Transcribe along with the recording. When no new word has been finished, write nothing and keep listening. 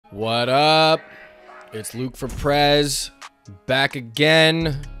What up? It's Luke for Prez, back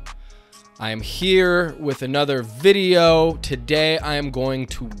again. I am here with another video. Today I am going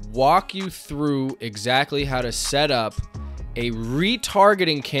to walk you through exactly how to set up a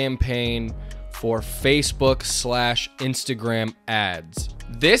retargeting campaign for Facebook/Instagram ads.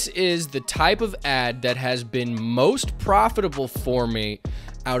 This is the type of ad that has been most profitable for me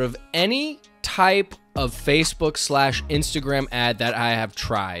out of any type of Facebook/Instagram ad that I have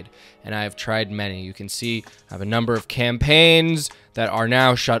tried, and I have tried many. You can see I have a number of campaigns that are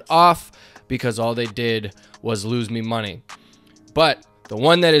now shut off because all they did was lose me money. But the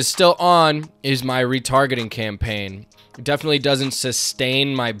one that is still on is my retargeting campaign. It definitely doesn't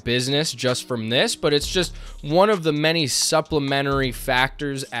sustain my business just from this, but it's just one of the many supplementary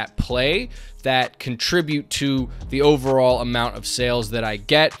factors at play that contribute to the overall amount of sales that I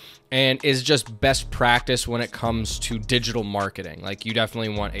get, and is just best practice when it comes to digital marketing. Like, you definitely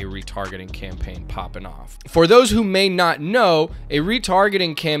want a retargeting campaign popping off. For those who may not know, a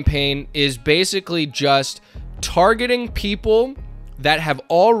retargeting campaign is basically just targeting people that have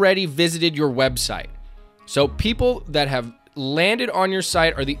already visited your website. So people that have landed on your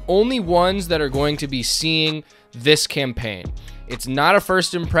site are the only ones that are going to be seeing this campaign. It's not a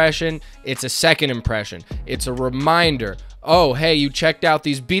first impression, it's a second impression. It's a reminder. Oh, hey, you checked out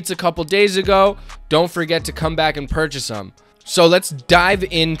these beats a couple days ago. Don't forget to come back and purchase them. So let's dive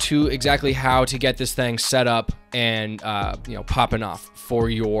into exactly how to get this thing set up and popping off for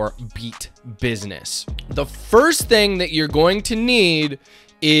your beat business. The first thing that you're going to need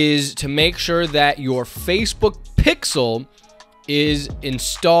is to make sure that your Facebook pixel is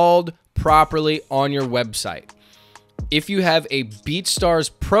installed properly on your website. If you have a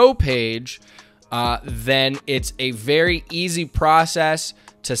BeatStars Pro page, then it's a very easy process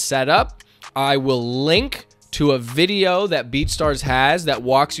to set up. I will link to a video that BeatStars has that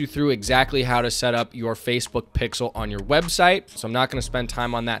walks you through exactly how to set up your Facebook pixel on your website. So I'm not going to spend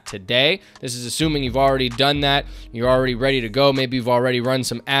time on that today. This is assuming you've already done that. You're already ready to go. Maybe you've already run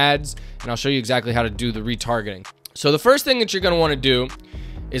some ads, and I'll show you exactly how to do the retargeting. So the first thing that you're going to want to do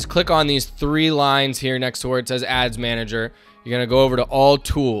is click on these three lines here next to where it says Ads Manager. You're going to go over to All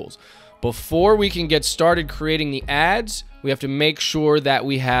Tools. Before we can get started creating the ads, we have to make sure that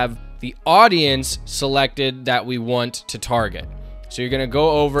we have the audience selected that we want to target. So you're going to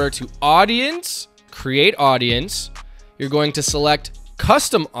go over to Audience, Create Audience. You're going to select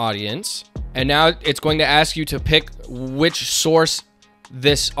Custom Audience, and now it's going to ask you to pick which source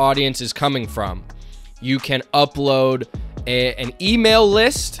this audience is coming from. You can upload an email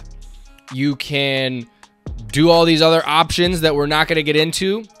list. You can do all these other options that we're not going to get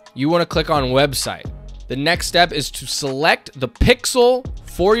into. You want to click on website. The next step is to select the pixel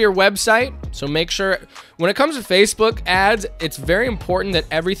for your website. So make sure when it comes to Facebook ads, it's very important that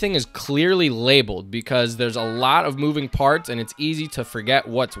everything is clearly labeled because there's a lot of moving parts and it's easy to forget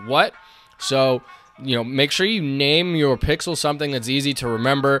what's what. So, make sure you name your pixel something that's easy to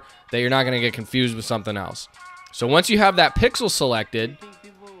remember, that you're not going to get confused with something else. So once you have that pixel selected,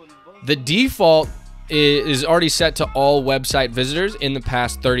 the default is already set to all website visitors in the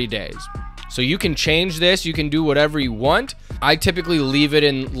past 30 days. So you can change this, you can do whatever you want. I typically leave it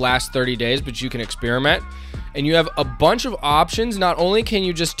in last 30 days, but you can experiment. And you have a bunch of options. Not only can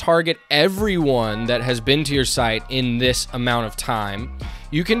you just target everyone that has been to your site in this amount of time,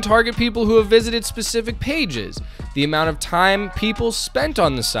 you can target people who have visited specific pages, the amount of time people spent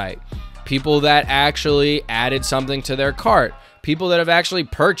on the site, people that actually added something to their cart, people that have actually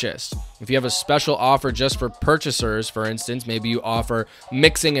purchased. If you have a special offer just for purchasers, for instance, maybe you offer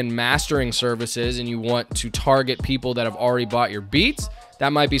mixing and mastering services and you want to target people that have already bought your beats,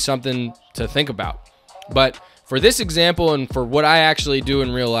 that might be something to think about. But for this example and for what I actually do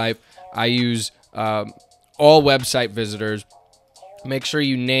in real life, I use all website visitors. Make sure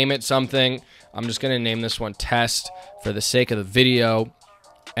you name it something. I'm just going to name this one Test for the sake of the video,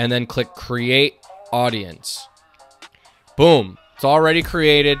 and then click Create Audience. Boom, it's already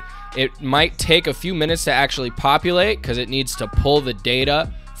created. It might take a few minutes to actually populate because it needs to pull the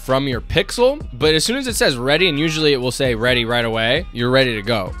data from your pixel. But as soon as it says ready, and usually it will say ready right away, you're ready to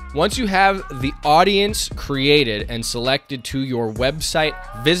go. Once you have the audience created and selected to your website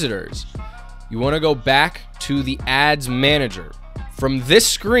visitors, you want to go back to the Ads Manager. From this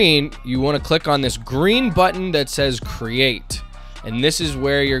screen, you want to click on this green button that says Create. And this is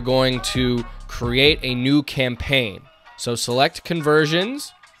where you're going to create a new campaign. So select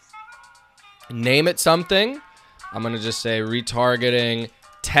Conversions, name it something. I'm going to just say Retargeting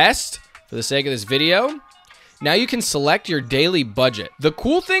Test for the sake of this video. Now you can select your daily budget. The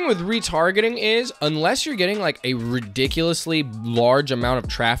cool thing with retargeting is, unless you're getting like a ridiculously large amount of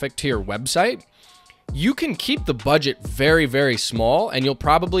traffic to your website, you can keep the budget very, very small, and you'll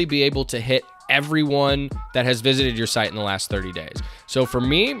probably be able to hit everyone that has visited your site in the last 30 days. So for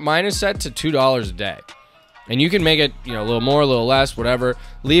me, mine is set to $2 a day. And you can make it, you know, a little more, a little less, whatever.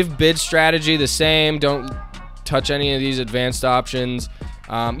 Leave bid strategy the same. Don't touch any of these advanced options.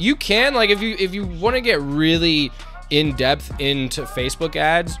 You can, like, if you want to get really in depth into Facebook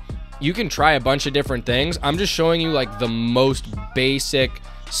ads, you can try a bunch of different things. I'm just showing you like the most basic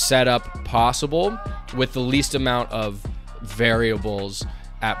setup possible with the least amount of variables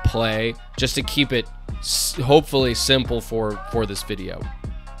at play, just to keep it hopefully simple for this video.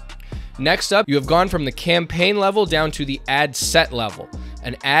 Next up, you have gone from the campaign level down to the ad set level.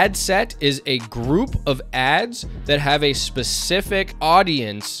 An ad set is a group of ads that have a specific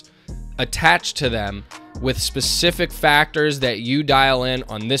audience attached to them with specific factors that you dial in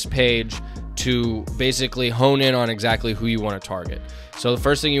on this page to basically hone in on exactly who you want to target. So the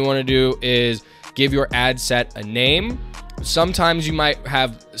first thing you want to do is give your ad set a name. Sometimes you might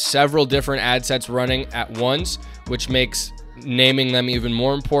have several different ad sets running at once, which makes naming them even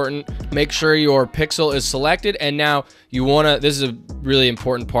more important. Make sure your pixel is selected, and now you want to, this is a really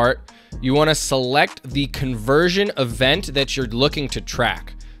important part, you want to select the conversion event that you're looking to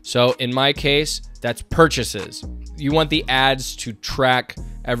track. So in my case, that's purchases. You want the ads to track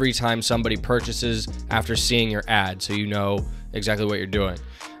every time somebody purchases after seeing your ad, so you know exactly what you're doing.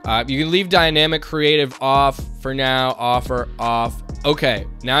 You can leave dynamic creative off for now, offer off. Okay,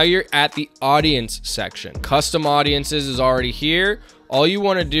 now you're at the audience section. Custom audiences is already here. All you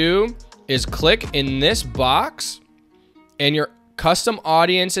want to do is click in this box, and your custom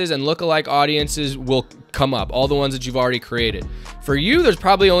audiences and lookalike audiences will come up, all the ones that you've already created. For you, there's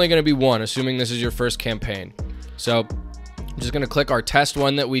probably only going to be one, assuming this is your first campaign. So I'm just going to click our test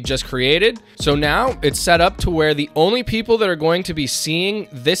one that we just created. So now it's set up to where the only people that are going to be seeing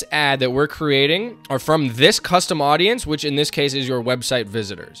this ad that we're creating are from this custom audience, which in this case is your website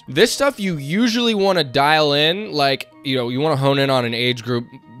visitors. This stuff you usually want to dial in, like, you know, you want to hone in on an age group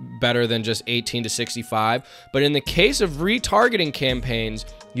better than just 18 to 65. But in the case of retargeting campaigns,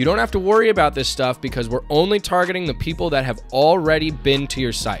 you don't have to worry about this stuff because we're only targeting the people that have already been to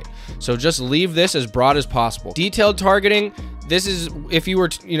your site. So just leave this as broad as possible. Detailed targeting, this is if you were,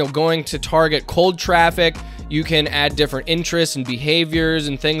 going to target cold traffic, you can add different interests and behaviors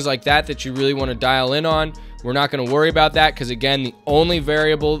and things like that that you really want to dial in on. We're not going to worry about that because, again, the only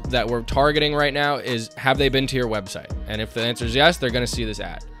variable that we're targeting right now is have they been to your website? And if the answer is yes, they're going to see this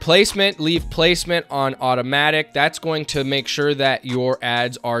ad. Placement, leave placement on automatic. That's going to make sure that your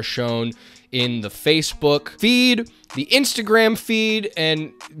ads are shown in the Facebook feed, the Instagram feed,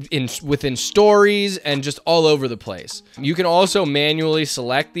 and within stories, and just all over the place. You can also manually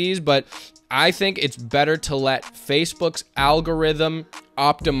select these, but I think it's better to let Facebook's algorithm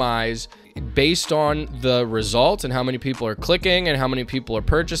optimize based on the results and how many people are clicking and how many people are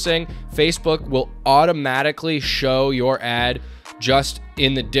purchasing. Facebook will automatically show your ad just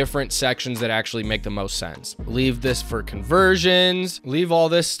in the different sections that actually make the most sense. Leave this for conversions, leave all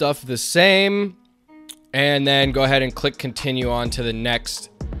this stuff the same, and then go ahead and click continue on to the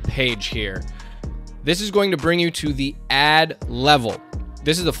next page here. This is going to bring you to the ad level.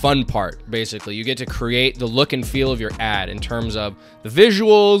 This is the fun part, basically. You get to create the look and feel of your ad in terms of the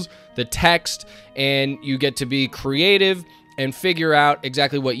visuals, the text, and you get to be creative and figure out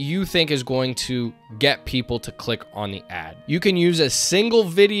exactly what you think is going to get people to click on the ad. You can use a single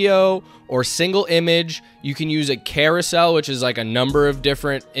video or single image. You can use a carousel, which is like a number of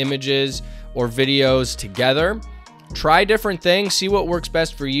different images or videos together. Try different things, see what works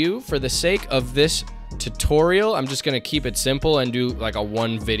best for you. For the sake of this tutorial, I'm just going to keep it simple and do like a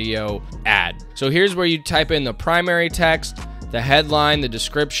one video ad. So here's where you type in the primary text, the headline, the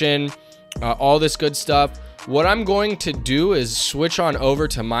description, all this good stuff. What I'm going to do is switch on over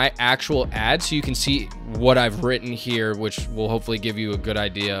to my actual ad so you can see what I've written here, which will hopefully give you a good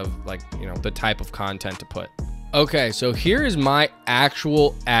idea of, like, the type of content to put. Okay, so here is my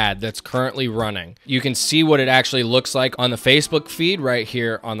actual ad that's currently running. You can see what it actually looks like on the Facebook feed right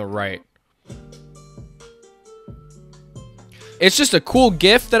here on the right. It's just a cool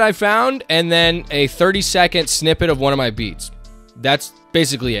GIF that I found and then a 30-second snippet of one of my beats. That's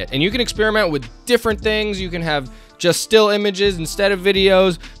basically it. And you can experiment with different things. You can have just still images instead of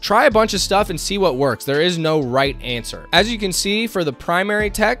videos. Try a bunch of stuff and see what works. There is no right answer. As you can see, for the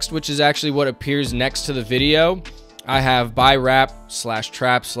primary text, which is actually what appears next to the video, I have buy rap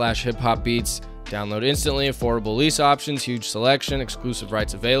 /trap /hip hop beats Download instantly, affordable lease options, huge selection, exclusive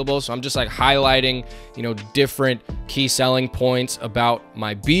rights available. So I'm just like highlighting, you know, different key selling points about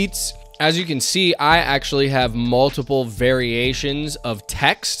my beats. As you can see, I actually have multiple variations of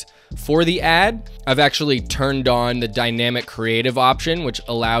text for the ad. I've actually turned on the dynamic creative option, which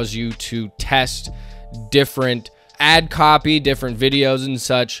allows you to test different ad copy, different videos and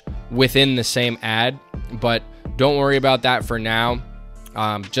such within the same ad. But don't worry about that for now.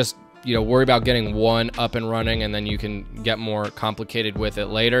 Just, you know, worry about getting one up and running, and then you can get more complicated with it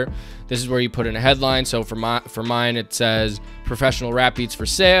later. This is where you put in a headline. So for mine, it says professional rap beats for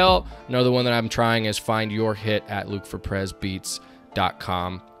sale. Another one that I'm trying is find your hit at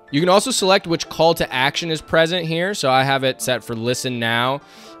lukeforprezbeats.com. You can also select which call to action is present here. So I have it set for listen now,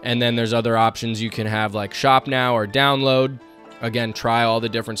 and then there's other options you can have like shop now or download. Again, try all the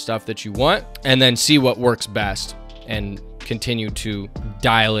different stuff that you want and then see what works best and continue to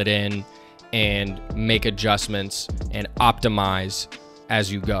dial it in and make adjustments and optimize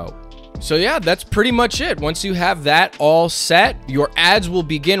as you go. So yeah, that's pretty much it. Once you have that all set, your ads will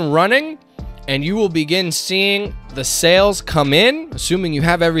begin running and you will begin seeing the sales come in, assuming you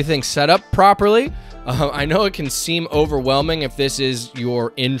have everything set up properly. I know it can seem overwhelming if this is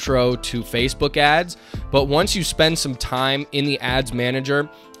your intro to Facebook ads, but once you spend some time in the ads manager,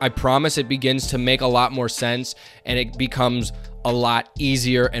 I promise it begins to make a lot more sense and it becomes a lot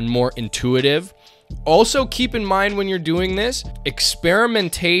easier and more intuitive. Also, keep in mind when you're doing this,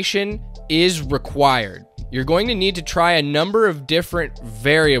 experimentation is required. You're going to need to try a number of different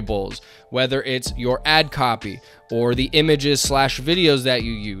variables, whether it's your ad copy or the images / videos that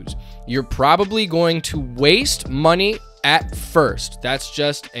you use. You're probably going to waste money at first. That's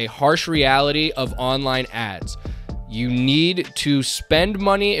just a harsh reality of online ads. You need to spend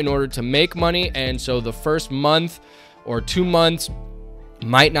money in order to make money, and so the first month or 2 months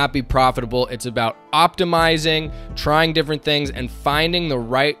might not be profitable. It's about optimizing, trying different things, and finding the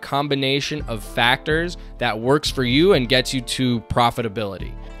right combination of factors that works for you and gets you to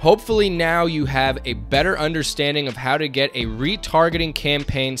profitability. Hopefully now you have a better understanding of how to get a retargeting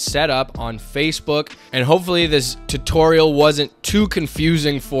campaign set up on Facebook, and hopefully this tutorial wasn't too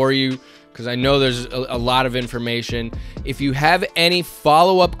confusing for you, because I know there's a lot of information. If you have any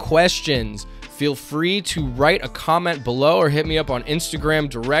follow-up questions, feel free to write a comment below or hit me up on Instagram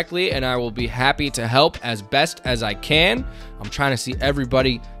directly, and I will be happy to help as best as I can. I'm trying to see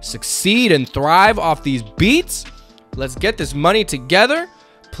everybody succeed and thrive off these beats. Let's get this money together.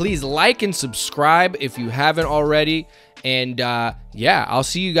 Please like and subscribe if you haven't already. And yeah, I'll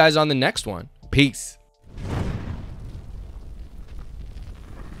see you guys on the next one. Peace.